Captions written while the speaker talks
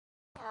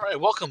All right,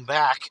 welcome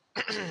back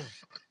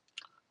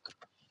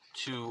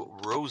to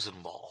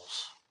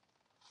Rosenballs.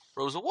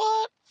 Rosen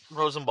what?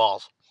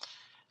 Rosenballs.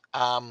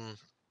 Um,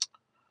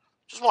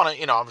 just want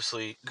to,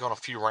 obviously go on a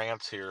few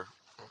rants here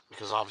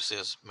because obviously,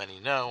 as many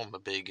know, I'm a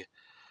big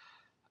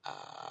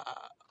uh,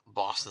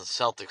 Boston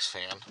Celtics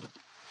fan,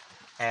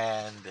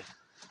 and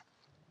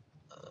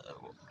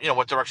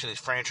what direction these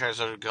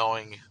franchises are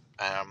going.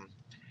 I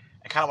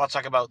kind of want to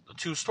talk about the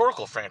two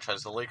historical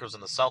franchises, the Lakers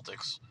and the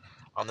Celtics,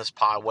 on this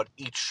pod. What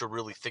each should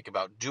really think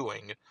about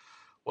doing,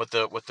 what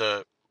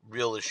the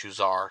real issues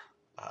are,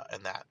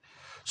 in that.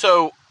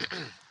 So,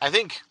 I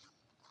think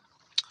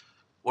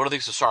one of the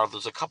things to start with,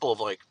 there's a couple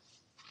of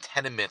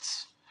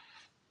tenements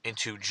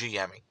into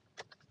GMing.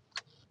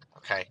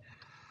 Okay,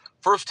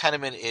 first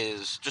tenement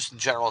is just in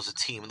general as a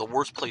team, the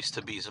worst place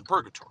to be is in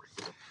purgatory,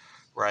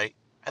 right?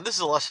 And this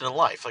is a lesson in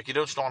life. Like, you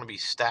don't just want to be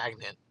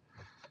stagnant.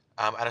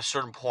 At a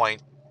certain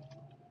point,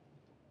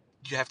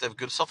 you have to have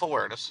good self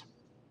awareness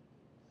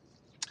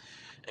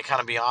and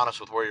kind of be honest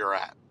with where you're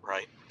at,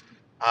 right?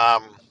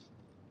 Um,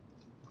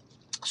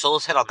 so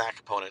let's hit on that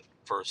component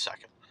for a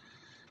second.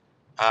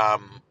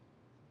 Um,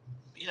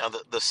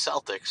 the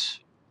Celtics,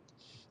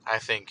 I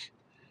think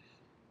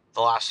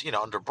the last,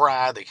 under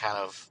Brad, they kind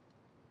of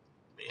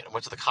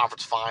went to the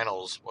conference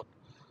finals,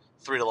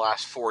 3 of the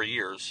last 4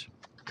 years,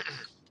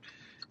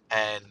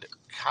 and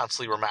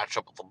constantly were matched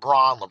up with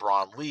LeBron.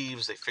 LeBron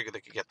leaves. They figure they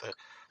could get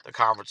the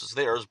conference is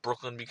theirs.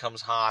 Brooklyn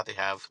becomes hot. They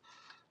have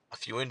a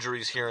few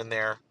injuries here and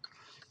there.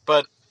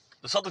 But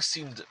the Celtics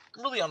seemed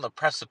really on the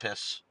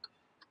precipice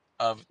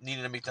of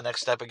needing to make the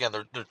next step. Again,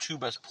 their two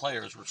best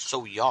players were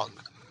so young.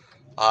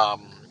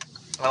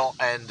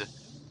 And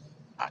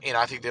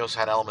I think they also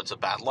had elements of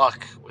bad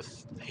luck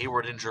with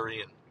Hayward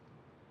injury and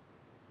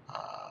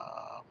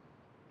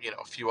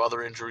a few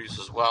other injuries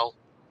as well,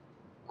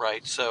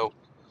 right? So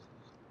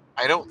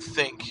I don't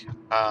think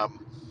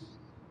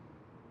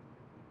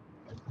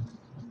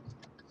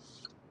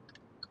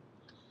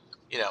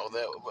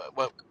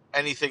what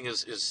anything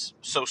is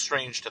so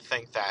strange to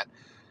think that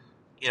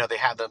they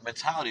had the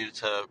mentality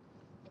to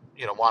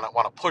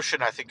want to push it.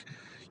 And I think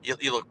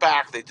you look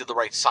back, they did the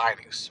right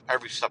signings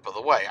every step of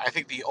the way. I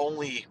think the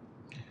only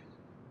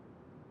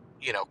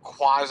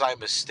quasi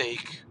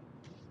mistake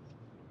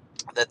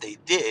that they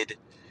did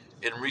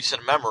in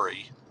recent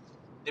memory,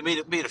 they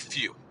made a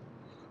few.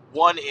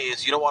 One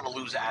is you don't want to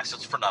lose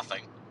assets for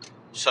nothing.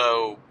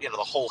 So the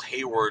whole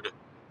Hayward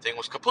thing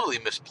was completely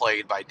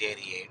misplayed by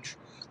Danny Ainge.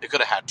 They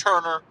could have had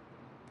Turner.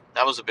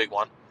 That was a big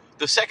one.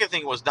 The second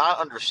thing was not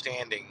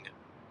understanding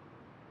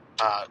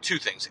two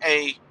things.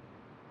 A,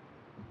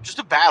 just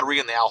a bad read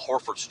in the Al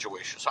Horford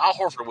situation. So Al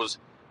Horford was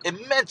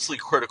immensely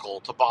critical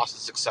to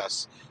Boston's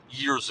success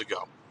years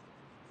ago.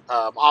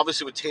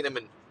 Obviously, when Tatum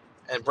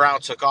and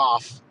Brown took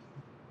off,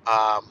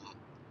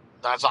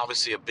 that's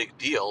obviously a big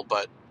deal.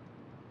 But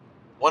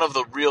one of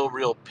the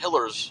real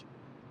pillars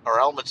or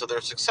elements of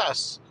their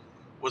success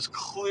was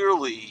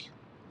clearly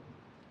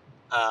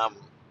Al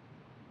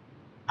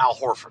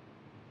Horford.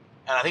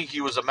 And I think he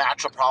was a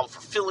matchup problem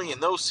for Philly in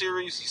those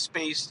series. He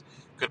spaced,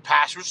 could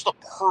pass. He was just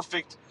a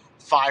perfect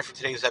five for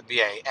today's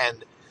NBA.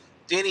 And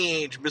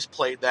Danny Ainge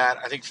misplayed that.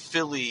 I think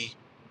Philly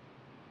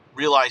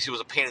realized he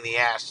was a pain in the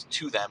ass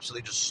to them, so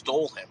they just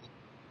stole him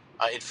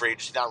in free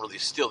agency. Not really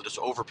steal, they just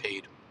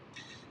overpaid.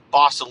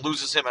 Boston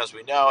loses him, as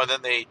we know, and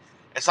then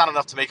it's not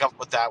enough to make up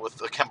with that with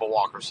the Kemba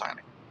Walker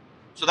signing.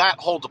 So that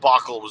whole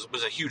debacle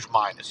was a huge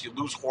minus. You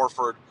lose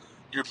Horford,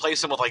 you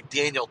replace him with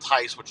Daniel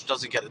Tice, which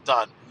doesn't get it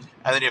done,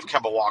 and then you have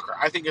Kemba Walker.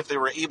 I think if they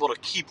were able to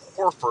keep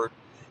Horford,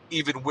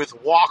 even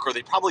with Walker,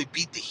 they probably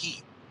beat the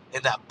Heat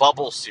in that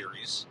bubble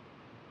series.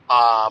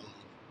 And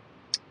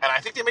I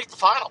think they make the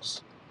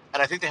finals.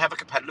 And I think they have a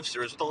competitive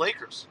series with the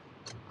Lakers.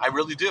 I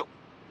really do.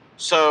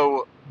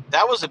 So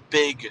that was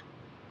that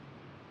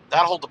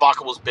whole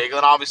debacle was big. And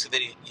then obviously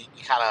then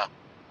you kind of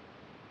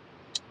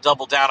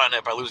double down on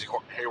it by losing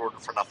Hayward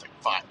for nothing.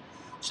 Fine.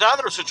 So now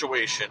they're in a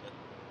situation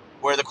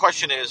where the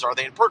question is, are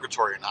they in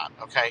purgatory or not?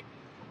 Okay.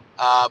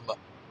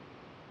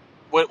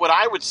 What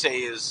I would say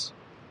is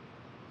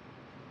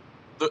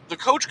the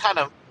coach kind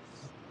of,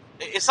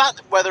 it's not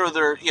whether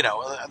they're,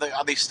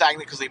 are they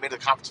stagnant because they made the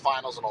conference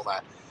finals and all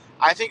that.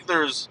 I think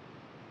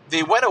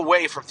they went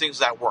away from things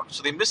that worked.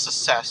 So they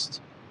misassessed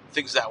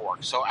things that work.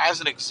 So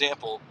as an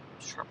example,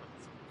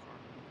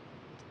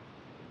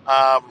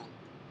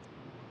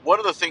 one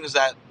of the things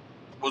that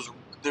was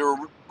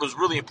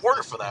really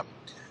important for them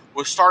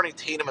was starting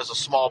Tatum as a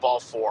small ball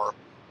four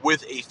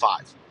with a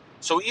five.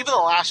 So even the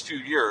last few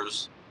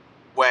years,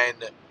 when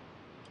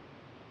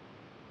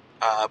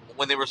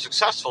they were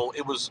successful,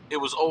 it was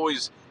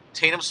always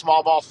Tatum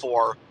small ball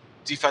four,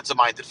 defensive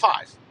minded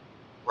five,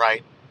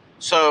 right?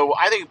 So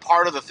I think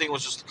part of the thing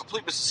was just a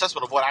complete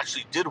misassessment of what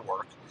actually did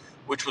work,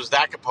 which was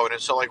that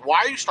component. So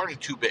why are you starting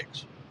two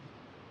bigs?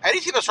 Any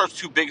team that starts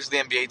two bigs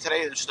in the NBA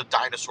today is just a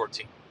dinosaur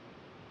team.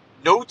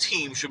 No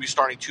team should be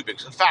starting two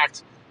bigs. In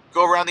fact,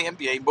 go around the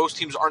NBA, most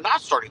teams are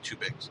not starting two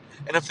bigs.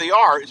 And if they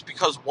are, it's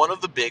because one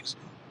of the bigs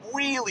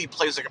really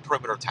plays like a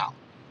perimeter talent.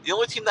 The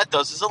only team that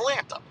does is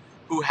Atlanta,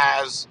 who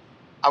has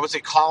I would say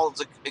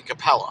Collins and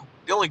Capella.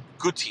 The only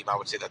good team I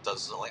would say that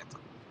does is Atlanta.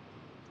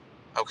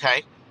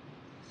 Okay?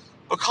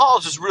 But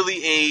Collins is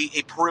really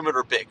a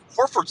perimeter big.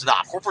 Horford's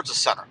not. Horford's a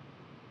center.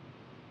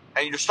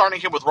 And you're starting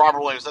him with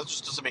Robert Williams. That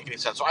just doesn't make any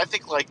sense. So I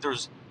think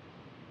there's,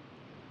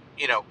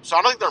 so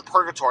I don't think they're in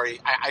purgatory.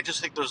 I just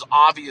think there's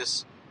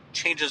obvious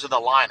changes in the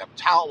lineup.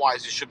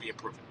 Talent-wise, it should be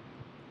improving.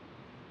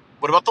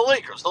 What about the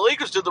Lakers? The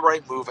Lakers did the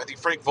right move. I think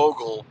Frank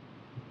Vogel,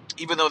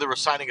 even though they were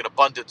signing an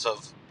abundance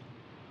of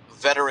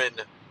veteran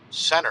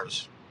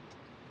centers,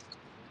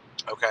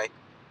 okay,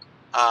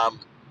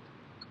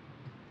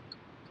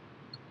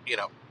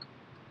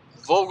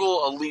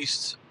 Vogel at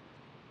least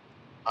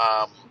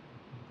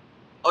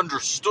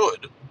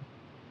understood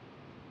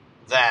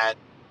that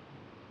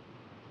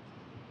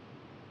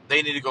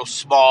they need to go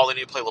small. They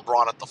need to play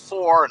LeBron at the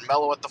 4 and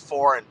Melo at the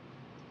 4 and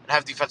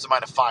have defensive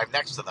mind of 5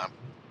 next to them,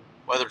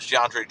 whether it's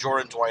DeAndre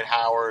Jordan, Dwight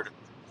Howard,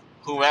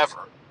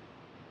 whomever.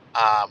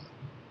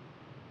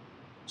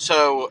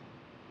 So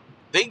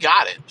they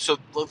got it. So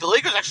the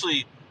Lakers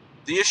actually,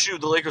 the issue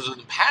the Lakers in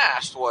the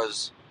past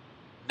was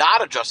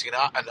not adjusting,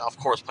 and of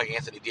course playing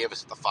Anthony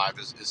Davis at the 5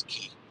 is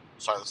key.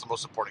 Sorry, that's the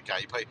most important guy.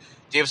 You play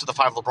Davis at the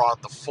 5, LeBron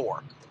at the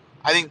 4.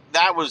 I think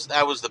that was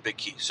the big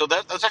key. So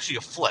that's actually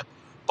a flip.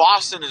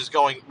 Boston is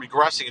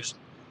regressing and just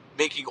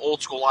making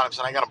old school lineups,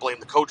 and I got to blame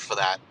the coach for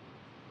that.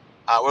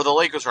 Where the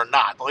Lakers are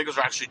not. The Lakers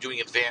are actually doing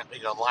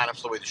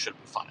lineups the way they should be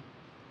fine.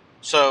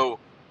 So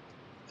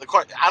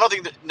I don't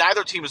think that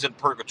neither team is in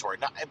purgatory.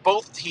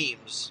 Both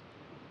teams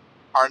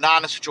are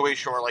not in a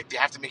situation where they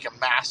have to make a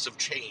massive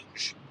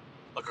change,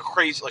 like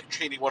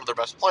trading one of their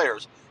best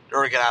players in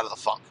order to get out of the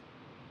funk.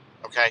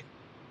 Okay,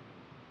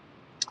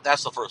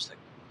 that's the first thing.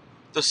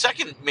 The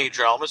second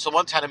major element, so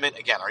one tenement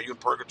again, are you in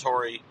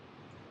purgatory?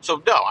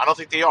 So no, I don't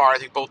think they are. I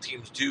think both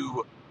teams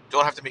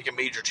don't have to make a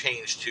major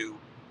change to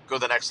go to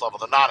the next level.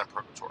 They're not in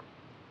purgatory.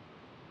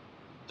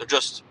 They're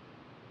just,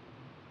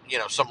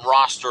 some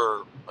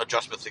roster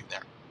adjustment thing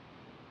there.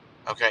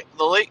 Okay,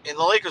 the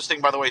Lakers thing,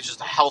 by the way, is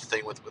just a health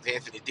thing with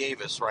Anthony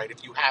Davis, right?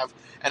 If you have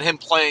and him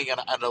playing at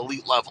an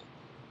elite level,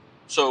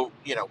 so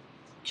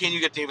can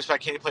you get Davis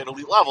back? Can you play at an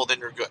elite level? Then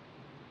you're good.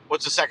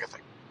 What's the second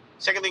thing?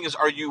 Second thing is,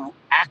 are you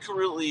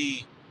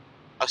accurately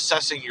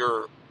assessing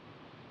your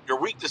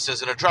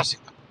weaknesses and addressing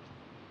them?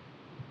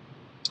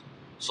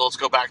 So let's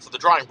go back to the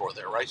drawing board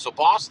there, right? So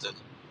Boston,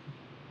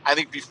 I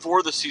think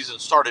before the season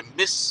started,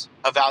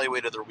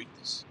 misevaluated their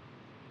weakness.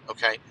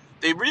 Okay,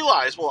 they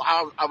realized, well,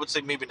 I would say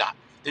maybe not.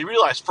 They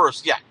realized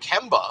first,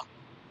 Kemba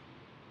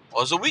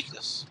was a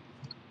weakness.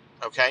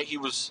 Okay, he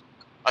was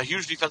a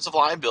huge defensive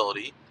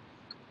liability,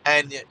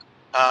 and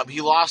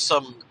he lost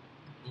some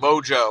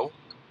mojo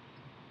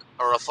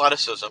or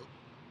athleticism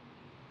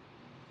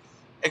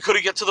and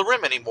couldn't get to the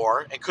rim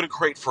anymore and couldn't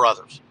create for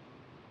others.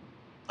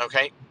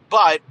 Okay,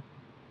 but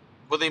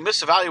what they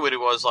misevaluated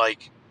was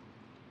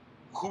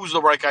who's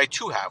the right guy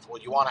to have?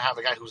 Well, you want to have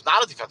a guy who's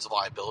not a defensive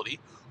liability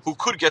who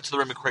could get to the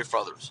rim and create for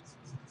others.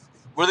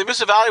 Where they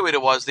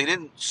misevaluated was they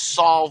didn't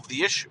solve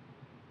the issue.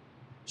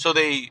 So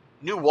they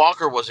knew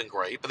Walker wasn't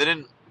great, but they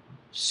didn't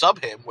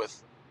sub him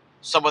with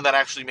someone that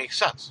actually makes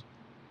sense.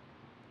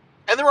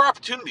 And there were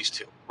opportunities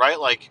too, right?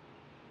 Like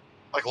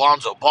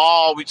Lonzo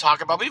Ball we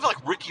talk about, but even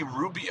Ricky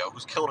Rubio,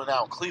 who's killing it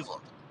now in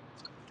Cleveland,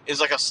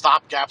 is a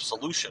stopgap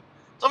solution.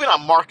 Definitely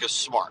not Marcus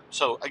Smart.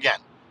 So again,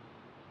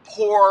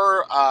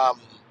 poor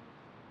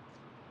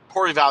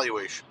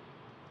evaluation,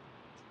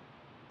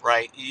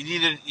 right? You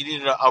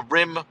needed a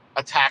rim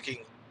attacking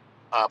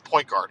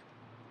point guard,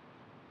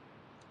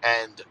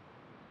 and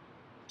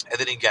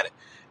they didn't get it.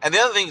 And the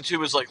other thing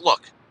too is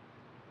look,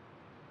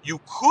 you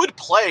could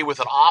play with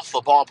an off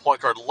the ball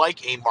point guard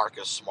like a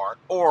Marcus Smart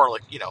or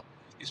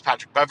these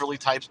Patrick Beverly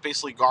types,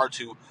 basically guards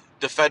who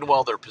defend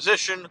well their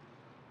position,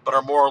 but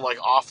are more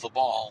off the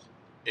ball,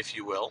 if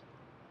you will.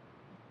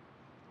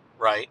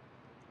 Right?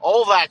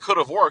 All that could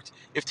have worked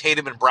if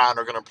Tatum and Brown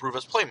are going to improve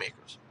as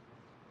playmakers.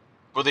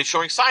 Were they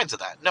showing signs of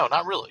that? No,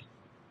 not really.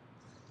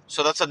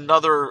 So that's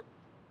another,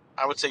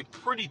 I would say,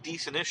 pretty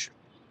decent issue.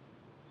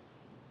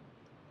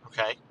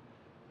 Okay?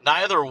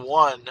 Neither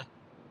one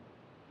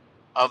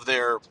of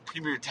their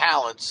premier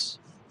talents,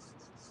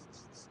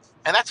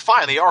 and that's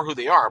fine, they are who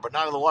they are, but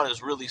neither one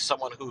is really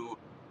someone who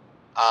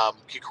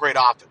can create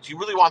offense. You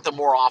really want them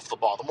more off the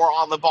ball. The more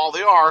on the ball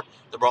they are,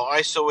 the more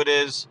ISO it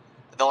is,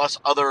 and the less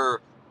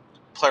other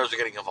players are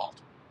getting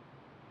involved.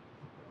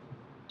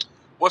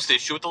 What's the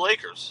issue with the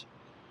Lakers?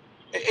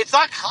 It's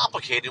not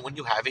complicated when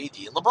you have AD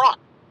and LeBron.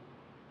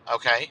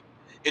 Okay?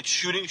 It's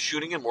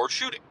shooting, and more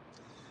shooting.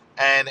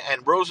 And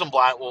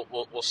Rosenblatt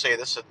will say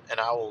this, and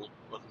I will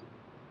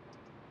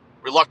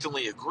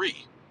reluctantly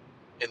agree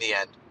in the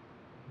end.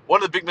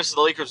 One of the big misses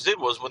the Lakers did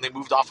was when they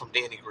moved off from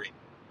Danny Green.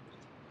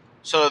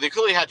 So they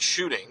clearly had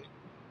shooting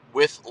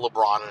with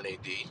LeBron and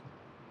AD,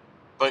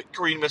 but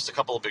Green missed a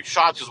couple of big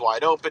shots, he was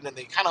wide open, and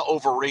they kind of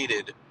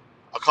overrated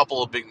a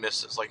couple of big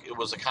misses. It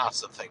was a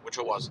constant thing, which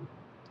it wasn't.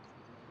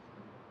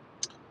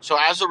 So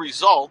as a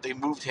result, they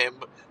moved him,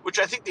 which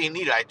I think they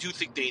needed. I do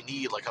think they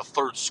need a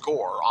third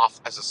scorer off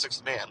as a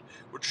sixth man,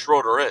 which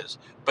Schroeder is,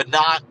 but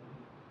not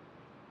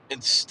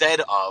instead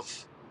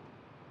of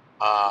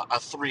a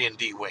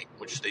 3-and-D wing,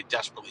 which they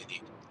desperately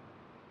need.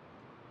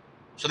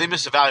 So they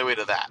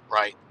misevaluated that,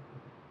 right?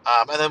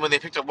 And then when they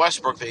picked up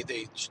Westbrook,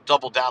 they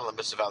doubled down on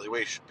the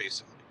misevaluation,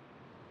 basically.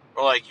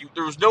 Or like,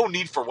 there was no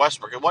need for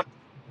Westbrook. In what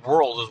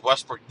world is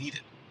Westbrook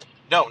needed?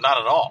 No,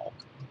 not at all.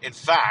 In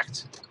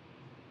fact,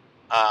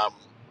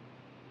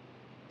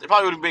 they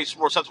probably would have made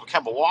more sense with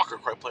Kemba Walker,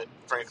 quite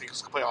frankly, because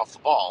he can play off the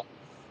ball.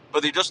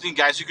 But they just need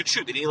guys who could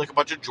shoot. They need like a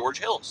bunch of George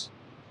Hills.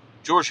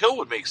 George Hill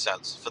would make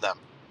sense for them.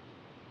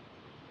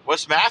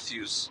 Wes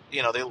Matthews,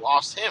 they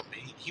lost him.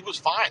 He was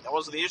fine. That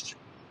wasn't the issue.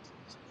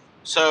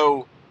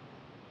 So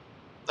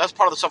that's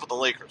part of the stuff with the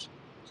Lakers.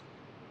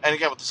 And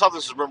again, with the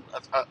Celtics,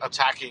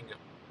 attacking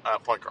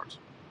point guards.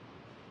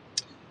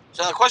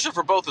 So the question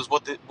for both is,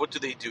 what do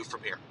they do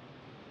from here?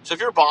 So if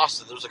you're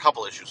Boston, there's a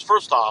couple issues.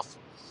 First off,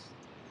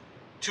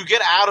 to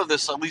get out of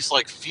this, at least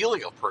like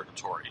feeling of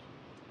purgatory,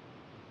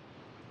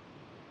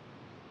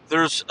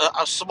 there's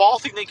a small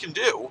thing they can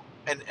do,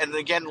 and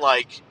again,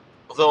 like,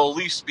 they'll at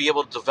least be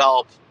able to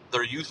develop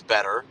their youth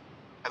better,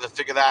 and then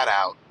figure that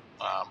out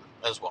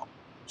as well.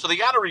 So they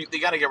got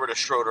to get rid of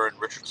Schroeder and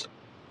Richardson.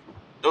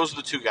 Those are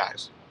the two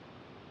guys.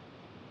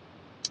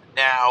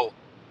 Now,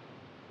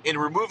 in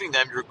removing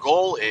them, your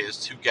goal is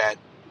to get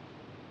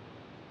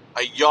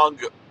a young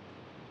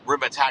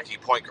rim attacking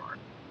point guard.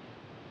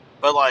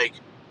 But like,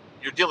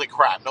 you're dealing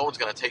crap. No one's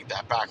going to take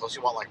that back unless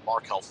you want like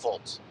Markelle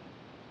Fultz,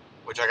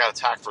 which I got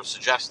attacked for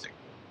suggesting.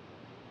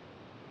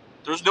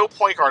 There's no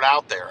point guard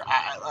out there,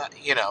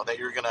 that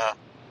you're gonna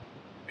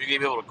be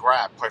able to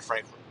grab, quite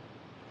frankly.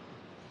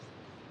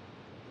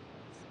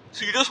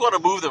 So you just want to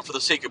move them for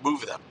the sake of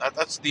moving them.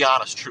 That's the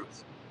honest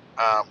truth.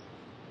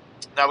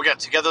 Now again,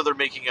 together they're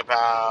making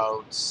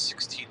about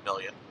 $16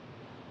 million,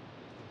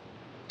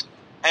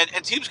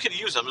 and teams can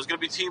use them. There's going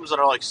to be teams that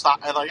are like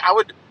I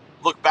would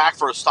look back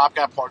for a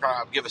stopgap point guard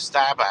I would give a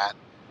stab at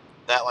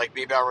that, like,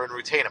 maybe I would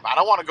retain him. I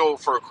don't want to go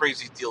for a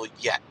crazy deal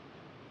yet.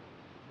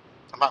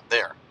 I'm not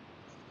there.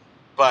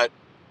 But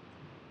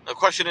the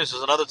question is,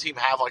 does another team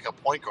have like a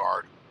point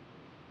guard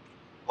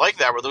like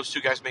that where those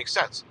two guys make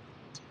sense?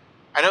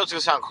 I know it's going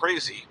to sound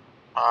crazy.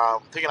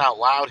 Thinking out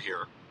loud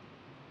here.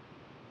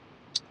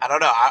 I don't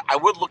know. I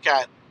would look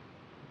at,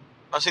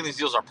 I'm not saying these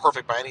deals are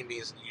perfect by any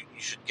means.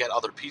 You should get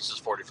other pieces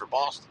for it if you're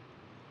Boston.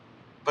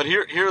 But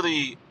here are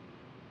the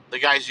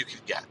guys you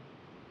could get.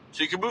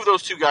 So you can move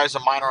those two guys, a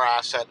minor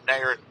asset. Now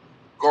you're in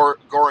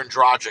Goran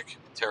Dragic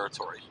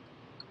territory.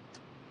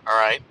 All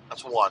right,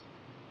 that's one.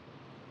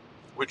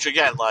 Which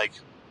again, like,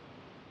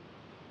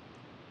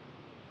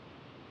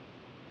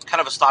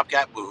 kind of a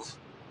stopgap move.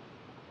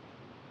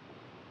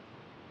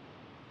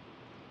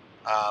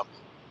 I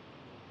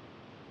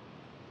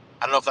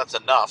don't know if that's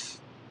enough.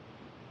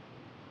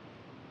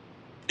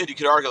 And you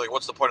could argue, like,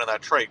 what's the point of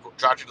that trade?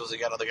 Dragic doesn't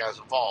get other guys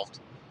involved.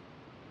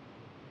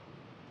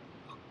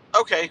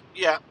 Okay,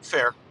 yeah,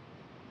 fair.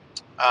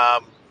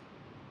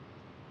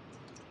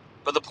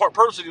 But the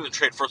purpose of doing the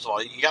trade, first of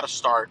all, you got to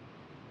start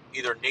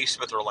either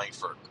Naismith or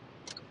Langford.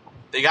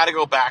 They got to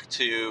go back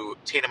to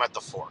Tatum at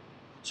the 4.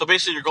 So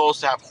basically your goal is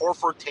to have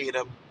Horford,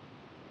 Tatum,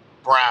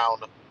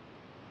 Brown.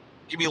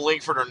 Give me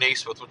Langford or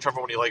Naismith,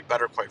 whichever one you like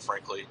better, quite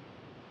frankly.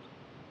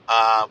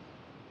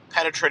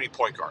 Penetrating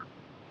point guard.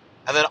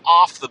 And then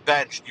off the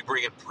bench, you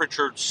bring in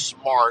Pritchard,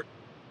 Smart,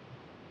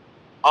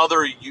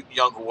 other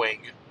young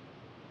wing,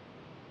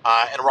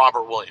 and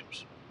Robert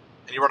Williams.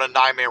 And you run a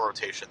 9-man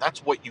rotation.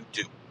 That's what you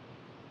do.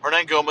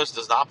 Hernan Gomez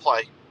does not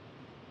play.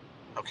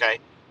 Okay?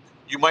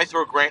 You might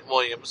throw Grant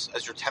Williams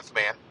as your 10th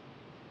man,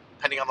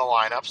 depending on the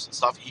lineups and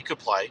stuff. He could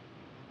play.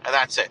 And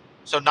that's it.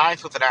 So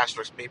 9th with an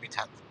asterisk, maybe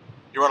 10th.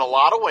 You run a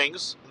lot of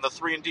wings and the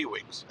 3-and-D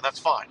wings, and that's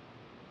fine.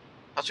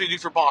 That's what you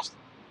do for Boston.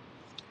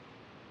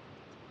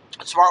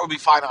 And Smart would be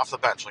fine off the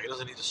bench. Like, he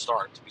doesn't need to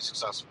start to be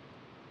successful.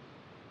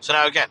 So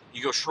now, again,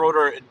 you go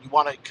Schroeder, and you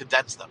want to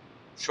condense them.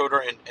 Schroeder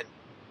and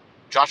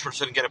Josh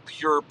Richardson and get a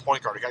pure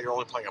point guard. A guy you're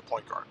only playing a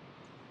point guard.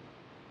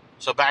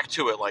 So back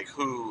to it, like,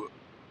 who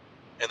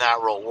in that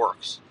role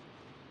works.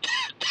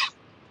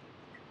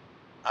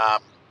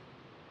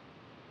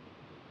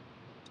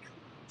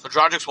 So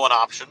Dragic's one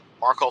option.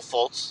 Markelle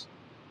Fultz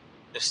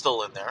is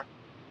still in there.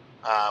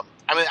 I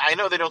mean, I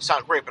know they don't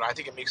sound great, but I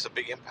think it makes a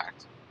big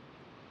impact.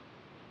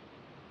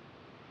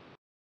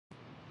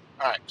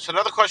 All right. So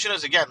another question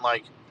is, again,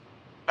 like,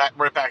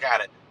 right back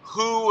at it.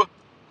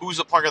 Who's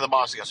a point guard of the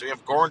Boston? So we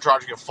have Goran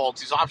Dragic and Fultz.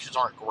 These options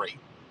aren't great.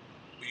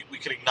 We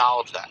can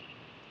acknowledge that.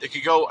 They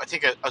could go, I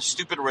think, a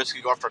stupid risk.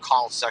 You go after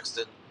Colin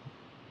Sexton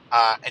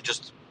and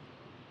just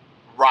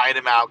ride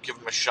him out, give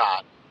him a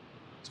shot.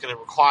 It's going to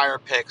require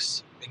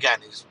picks.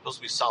 Again, he's supposed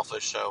to be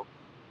selfish, so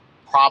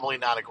probably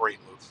not a great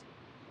move.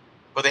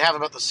 But they have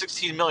about the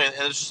 $16 million,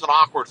 and it's just an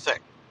awkward thing.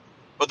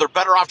 But they're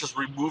better off just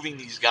removing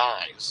these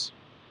guys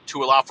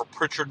to allow for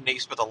Pritchard,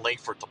 Naismith, and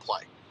Langford to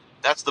play.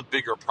 That's the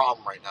bigger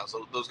problem right now.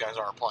 So those guys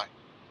aren't playing.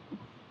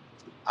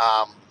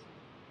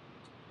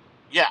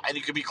 Yeah, and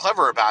you could be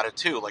clever about it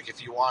too. Like,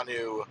 if you want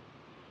to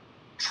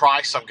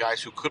try some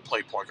guys who could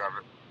play point guard,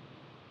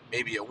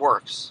 maybe it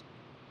works.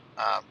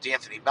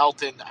 D'Anthony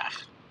Melton,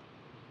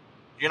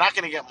 You're not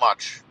going to get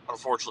much,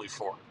 unfortunately,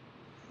 for it.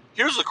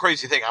 Here's the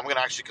crazy thing. I'm going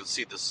to actually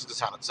concede this. This is going to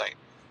sound insane.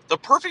 The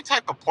perfect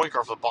type of point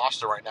guard for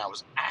Boston right now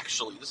is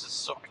actually, this is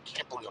so, I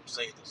can't believe I'm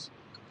saying this.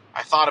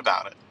 I thought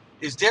about it.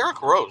 Is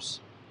Derrick Rose.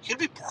 He'd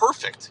be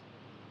perfect.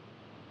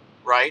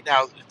 Right?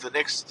 Now, if the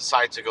Knicks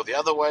decide to go the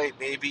other way,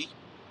 maybe.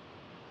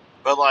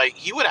 But, like,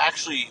 he would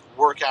actually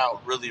work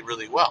out really,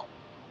 really well.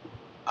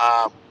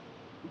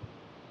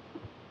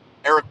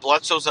 Eric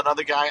Bledsoe's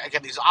another guy.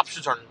 Again, these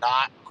options are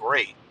not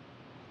great.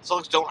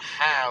 Celtics don't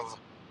have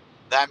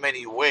that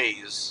many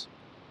ways.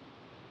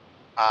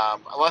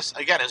 Unless,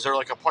 again, is there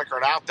like a point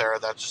guard out there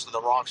that's just in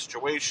the wrong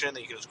situation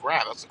that you can just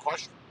grab? That's the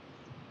question.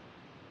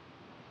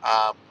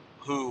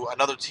 Who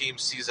another team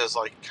sees as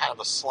like kind of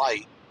a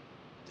slight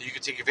that you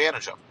can take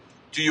advantage of.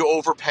 Do you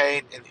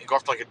overpay and go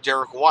after like a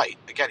Derek White?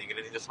 Again, you're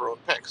going to need to throw in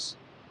picks.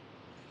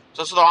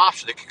 So that's another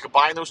option. They can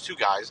combine those two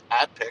guys,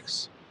 add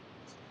picks,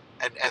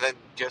 and then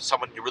get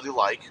someone you really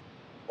like.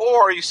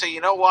 Or you say, you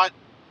know what?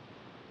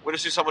 We're going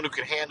to see someone who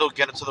can handle,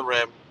 get into the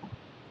rim.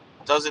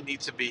 Doesn't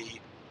need to be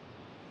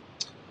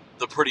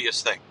the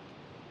prettiest thing.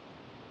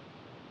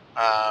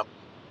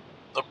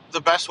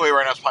 The best way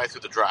right now is probably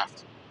through the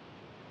draft.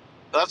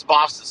 But that's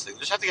Boston's thing. They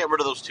just have to get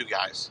rid of those two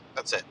guys.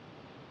 That's it.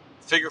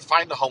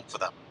 Find a home for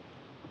them.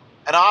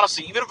 And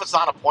honestly, even if it's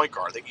not a point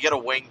guard, they can get a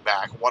wing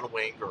back, one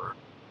wing or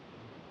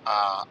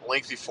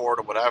lengthy forward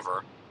or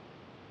whatever,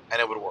 and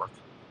it would work.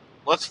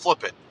 Let's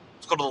flip it.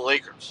 Let's go to the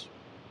Lakers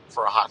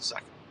for a hot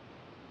second.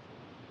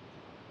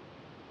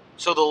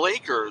 So the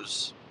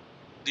Lakers,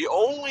 the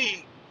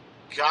only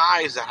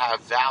guys that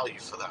have value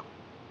for them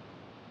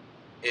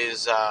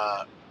is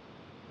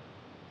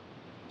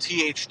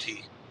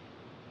THT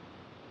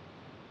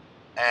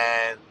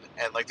and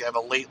like they have a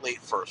late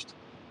first.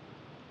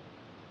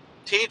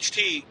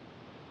 THT,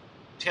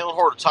 Taylor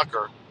Horton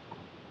Tucker,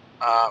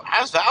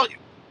 has value.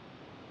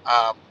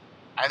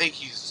 I think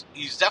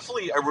he's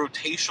definitely a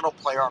rotational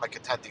player on a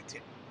contending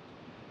team.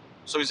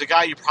 So he's a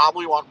guy you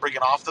probably want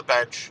bringing off the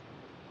bench,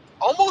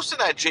 almost in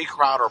that Jay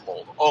Crowder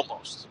mold,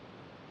 almost.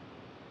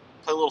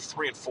 Play a little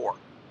 3 and 4.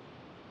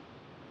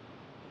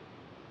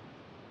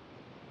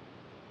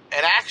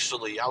 And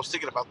actually, I was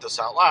thinking about this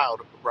out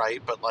loud,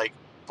 right? But like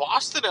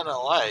Boston and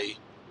LA,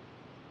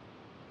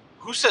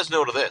 who says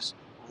no to this?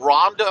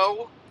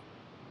 Rondo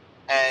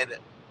and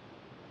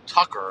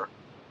Tucker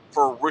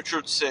for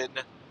Richardson,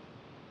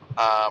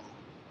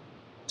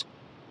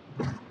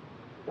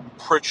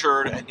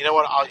 Pritchard, and you know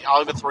what?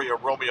 I'll even throw you a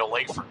Romeo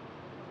Langford.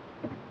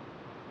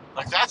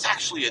 Like that's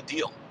actually a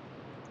deal.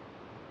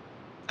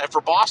 And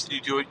for Boston,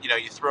 you do it. You know,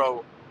 you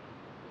throw.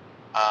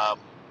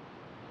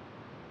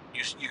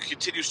 You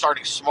continue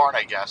starting Smart,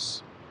 I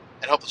guess,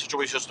 and hope the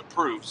situation just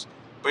improves.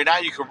 But now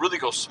you can really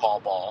go small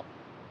ball,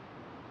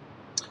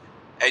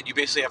 and you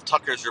basically have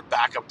Tucker as your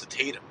backup to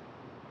Tatum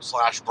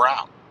 /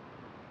 Brown,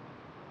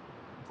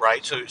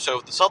 right? So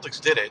if the Celtics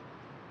did it,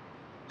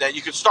 then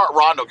you could start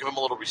Rondo, give him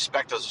a little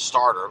respect as a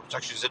starter, which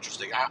actually is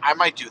interesting. I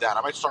might do that.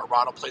 I might start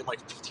Rondo, play him like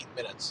 15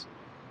 minutes,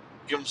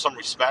 give him some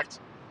respect.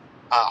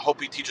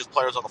 Hope he teaches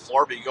players on the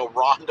floor. But you go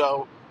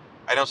Rondo.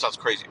 I know it sounds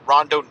crazy.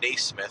 Rondo,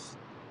 Naismith,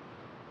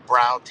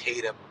 Brown,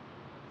 Tatum,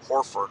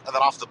 Horford, and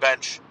then off the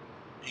bench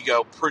you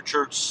go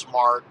Pritchard,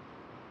 Smart,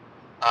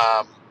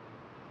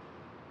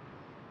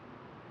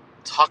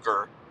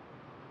 Tucker,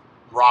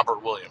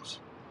 Robert Williams.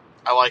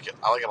 I like it.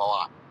 I like it a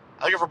lot.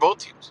 I like it for both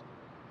teams.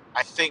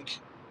 I think,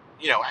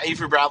 you know,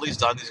 Avery Bradley's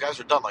done. These guys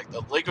are done. Like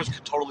the Lakers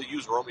could totally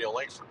use Romeo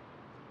Langford.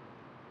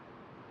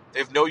 They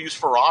have no use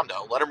for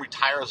Rondo. Let him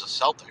retire as a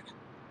Celtic.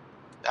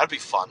 That'd be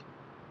fun.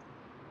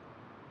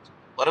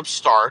 Let him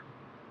start.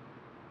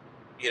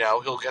 You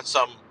know, he'll get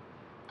some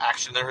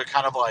action there.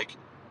 Kind of like,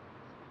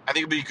 I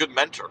think he'd be a good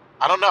mentor.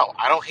 I don't know.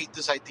 I don't hate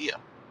this idea.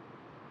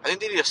 I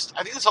think it's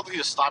something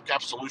a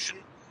stopgap solution.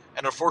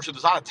 And unfortunately,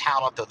 there's not a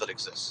talent out there that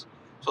exists.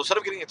 So instead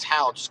of getting a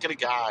talent, just get a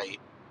guy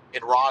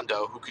in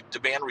Rondo who could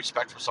demand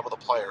respect from some of the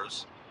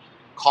players,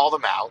 call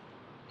them out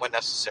when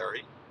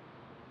necessary,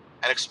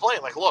 and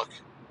explain, like, look,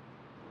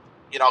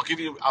 you know,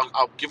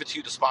 I'll give it to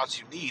you the spots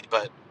you need,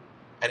 but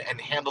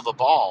and handle the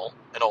ball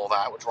and all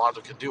that, which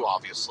Rondo can do,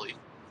 obviously.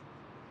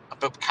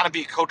 But kind of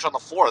be a coach on the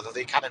floor that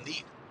they kind of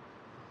need.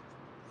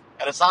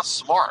 And it's not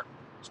Smart.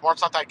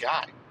 Smart's not that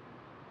guy.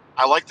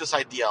 I like this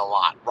idea a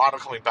lot. Rondo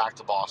coming back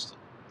to Boston.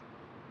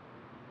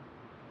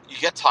 You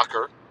get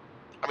Tucker.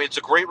 I mean, it's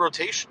a great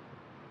rotation.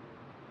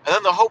 And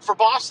then the hope for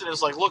Boston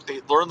is like, look,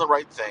 they learn the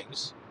right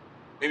things.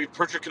 Maybe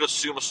Pritchard could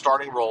assume a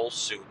starting role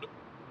soon.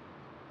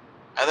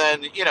 And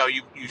then, you know,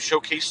 you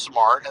showcase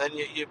Smart, and then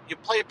you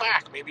play it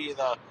back. Maybe in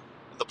the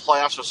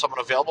playoffs or someone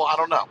available. I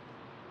don't know.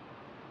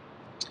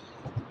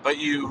 But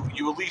you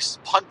at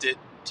least punt it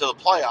to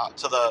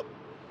the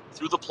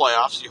through the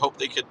playoffs. You hope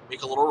they could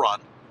make a little run.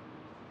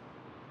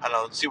 I don't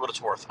know. Let's see what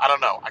it's worth. I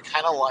don't know. I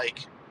kind of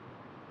like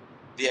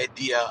the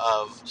idea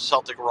of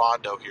Celtic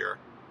Rondo here.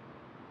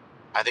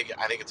 I think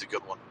it's a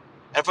good one.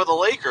 And for the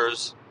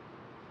Lakers,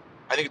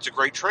 I think it's a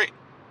great trade.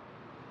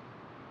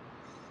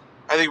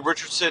 I think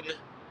Richardson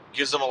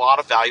gives them a lot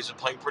of value. He's been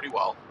playing pretty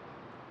well.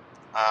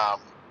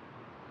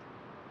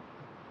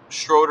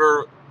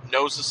 Schroeder,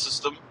 knows the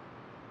system.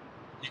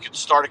 You can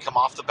start to come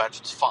off the bench.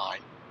 It's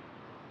fine.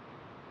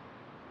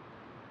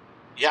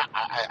 Yeah,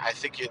 I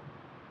think it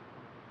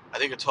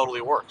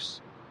totally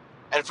works.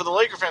 And for the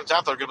Laker fans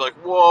out there, they're going to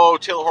be like, whoa,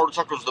 Taylor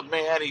Horton-Tucker's the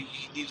man. He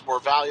needs more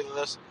value than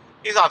this.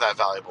 He's not that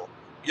valuable.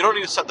 You don't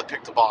need to send the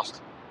pick to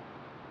Boston.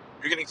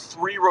 You're getting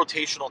 3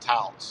 rotational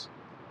talents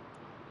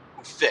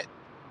who fit.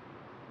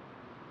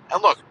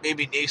 And look,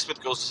 maybe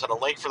Naismith goes to center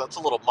Langford. That's a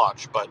little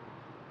much, but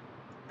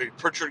maybe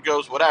Pritchard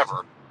goes,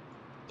 whatever.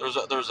 There's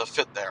a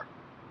fit there.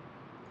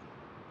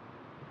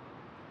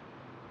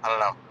 I don't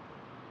know.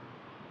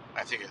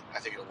 I think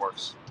it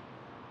works.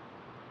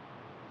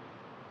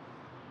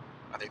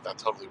 I think that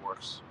totally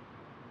works.